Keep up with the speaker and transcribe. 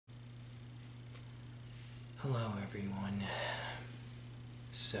Hello everyone.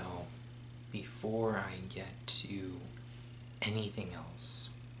 So, before I get to anything else,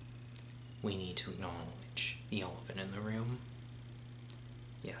 we need to acknowledge the elephant in the room.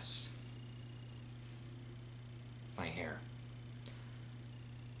 Yes. My hair.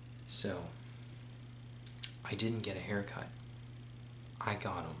 So, I didn't get a haircut. I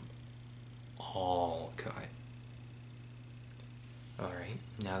got them all cut. Alright,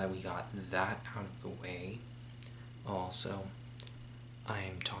 now that we got that out of the way, also, I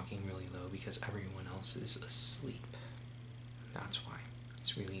am talking really low because everyone else is asleep. That's why.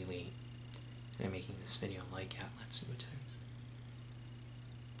 It's really late. And I'm making this video like at, let's see what time it is.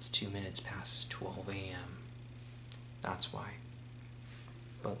 It's 2 minutes past 12 a.m. That's why.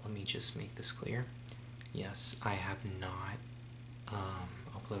 But let me just make this clear. Yes, I have not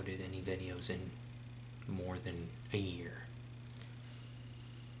uploaded any videos in more than a year.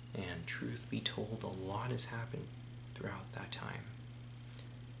 And truth be told, a lot has happened throughout that time.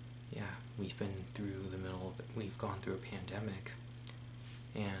 Yeah, we've been through the middle of it. We've gone through a pandemic.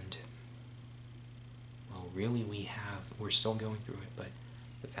 And, well, really we're still going through it, but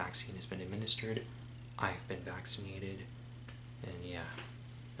the vaccine has been administered. I've been vaccinated. And yeah.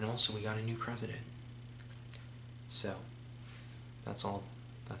 And also we got a new president. So, that's all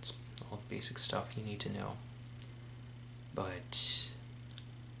the basic stuff you need to know. But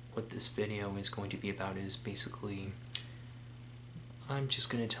what this video is going to be about is basically, I'm just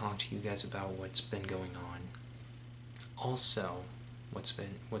going to talk to you guys about what's been going on. Also, what's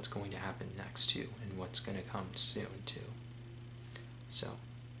going to happen next too, and what's going to come soon too. So,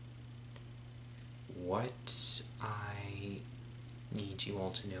 what I need you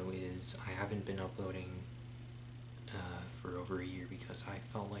all to know is I haven't been uploading for over a year because I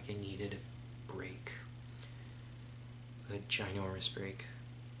felt like I needed a break. A ginormous break.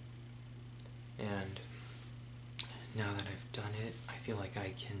 And now that I've done it, I feel like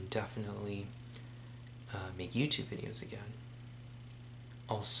I can definitely make YouTube videos again.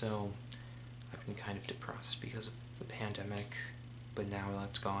 Also, I've been kind of depressed because of the pandemic, but now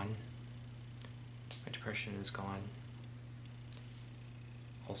that's gone. My depression is gone.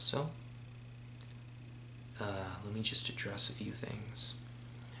 Also, let me just address a few things.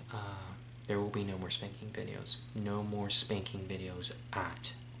 There will be no more spanking videos. No more spanking videos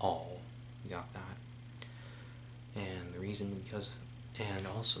at all. You got that? And the reason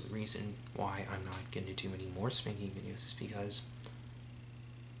also the reason why I'm not going to do any more spanking videos is because,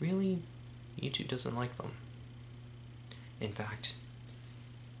 really, YouTube doesn't like them. In fact,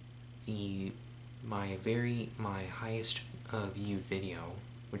 my highest viewed video,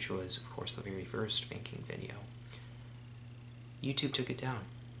 which was, of course, the very first spanking video, YouTube took it down.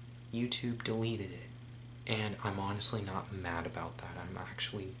 YouTube deleted it. And I'm honestly not mad about that. I'm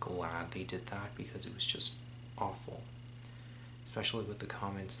actually glad they did that because it was just awful. Especially with the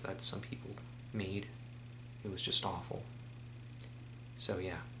comments that some people made. It was just awful. So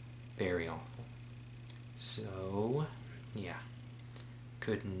yeah, very awful. So, yeah.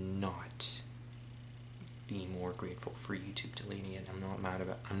 Could not be more grateful for YouTube deleting it. I'm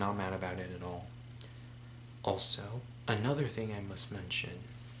not mad about it at all. Also, another thing I must mention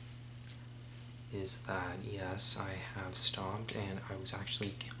is that, yes, I have stopped, and I was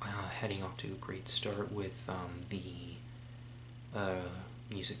actually heading off to a great start with the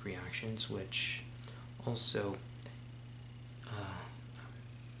music reactions, which also,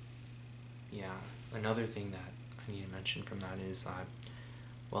 yeah, another thing that I need to mention from that is that,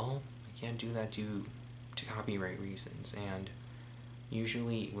 well, I can't do that due to copyright reasons, and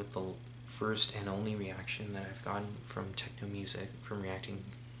usually with the first and only reaction that I've gotten from techno music, from reacting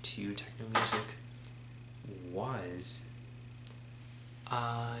to techno music, was,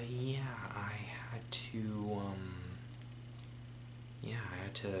 yeah, I had to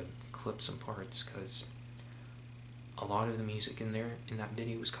clip some parts, because a lot of the music in that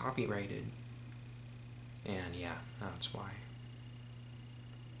video was copyrighted, and yeah, that's why.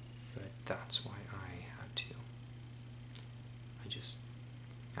 But that's why I had to. I just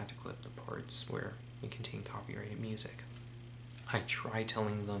had to clip the parts where it contained copyrighted music. I tried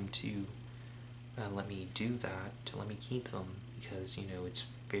telling them to let me do that, to let me keep them, because, you know, it's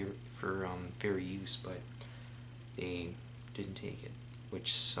for fair use, but they didn't take it,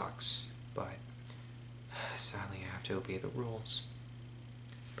 which sucks, but sadly I have to obey the rules.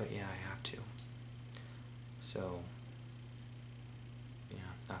 But yeah, I have to. So,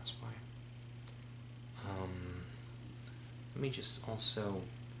 yeah, that's why. Let me just also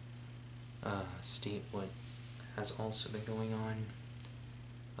state what has also been going on.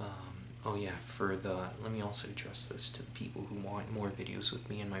 Oh yeah, let me also address this to the people who want more videos with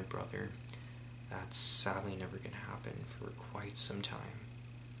me and my brother. that's sadly never going to happen for quite some time.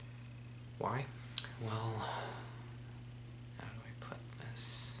 Why? Well, how do I put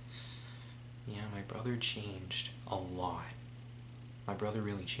this? Yeah, my brother changed a lot. My brother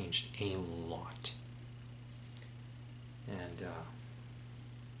really changed a lot. And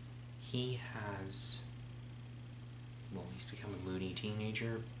he has, well, he's become a moody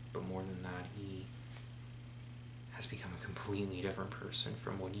teenager, but more than that, he has become a completely different person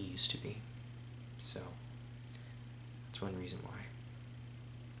from what he used to be. So, that's one reason why.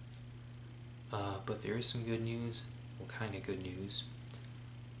 But there is some good news. Well, kind of good news.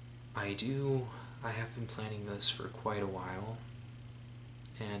 I have been planning this for quite a while,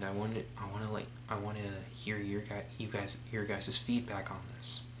 and I want to hear your guys' feedback on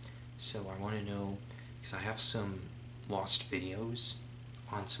this. So I want to know, because I have some lost videos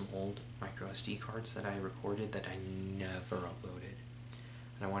on some old micro SD cards that I recorded that I never uploaded,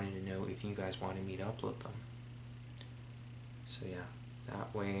 and I wanted to know if you guys wanted me to upload them. So yeah,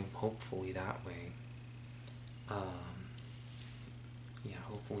 hopefully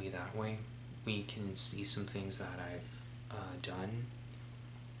that way we can see some things that I've done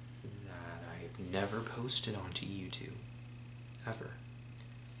that I've never posted onto YouTube ever.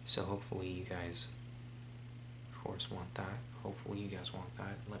 So hopefully you guys, of course, want that. Hopefully you guys want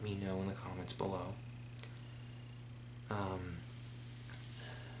that. Let me know in the comments below.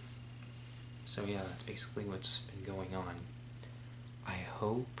 So yeah, that's basically what's been going on. I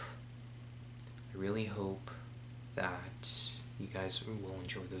really hope that you guys will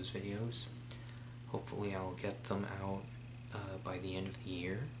enjoy those videos. Hopefully I'll get them out by the end of the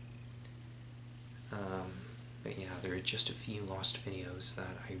year. But yeah, there are just a few lost videos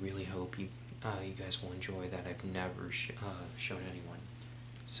that I really hope you guys will enjoy that I've never shown anyone.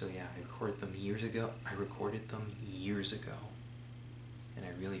 So yeah, I recorded them years ago, and I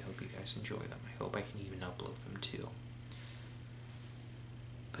really hope you guys enjoy them. I hope I can even upload them too.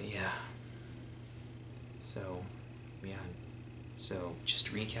 But yeah, so just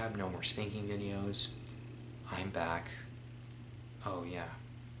to recap, no more spanking videos. I'm back. Oh yeah,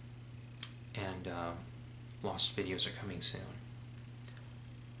 and lost videos are coming soon.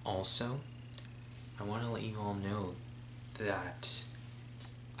 Also, I want to let you all know that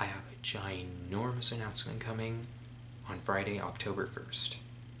I have a ginormous announcement coming on Friday, October 1st.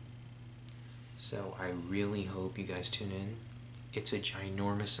 So I really hope you guys tune in. It's a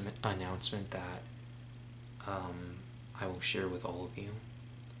ginormous announcement that I will share with all of you.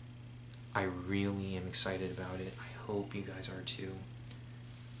 I really am excited about it. I hope you guys are too.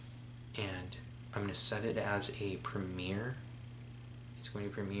 And I'm going to set it as a premiere. It's going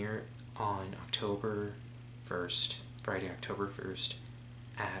to premiere on October 1st, Friday, October 1st,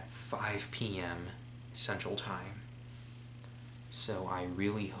 at 5 p.m. Central Time. So I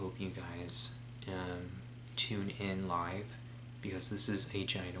really hope you guys tune in live, because this is a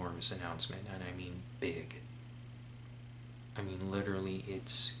ginormous announcement, and I mean big. I mean, literally,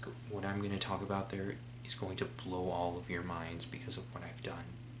 what I'm going to talk about there is going to blow all of your minds because of what I've done.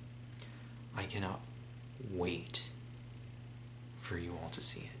 I cannot wait for you all to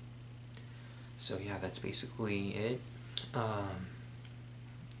see it. So yeah, that's basically it. I've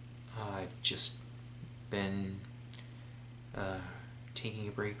just been taking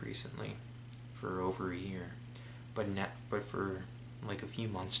a break recently for over a year, but for like a few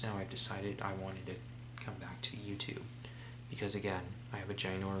months now, I've decided I wanted to come back to YouTube, because again, I have a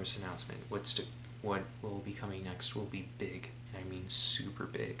ginormous announcement. What will be coming next will be big, and I mean super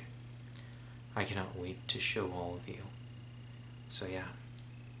big. I cannot wait to show all of you. So yeah,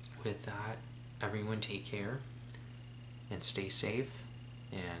 with that, everyone take care and stay safe,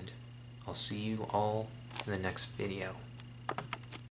 and I'll see you all in the next video.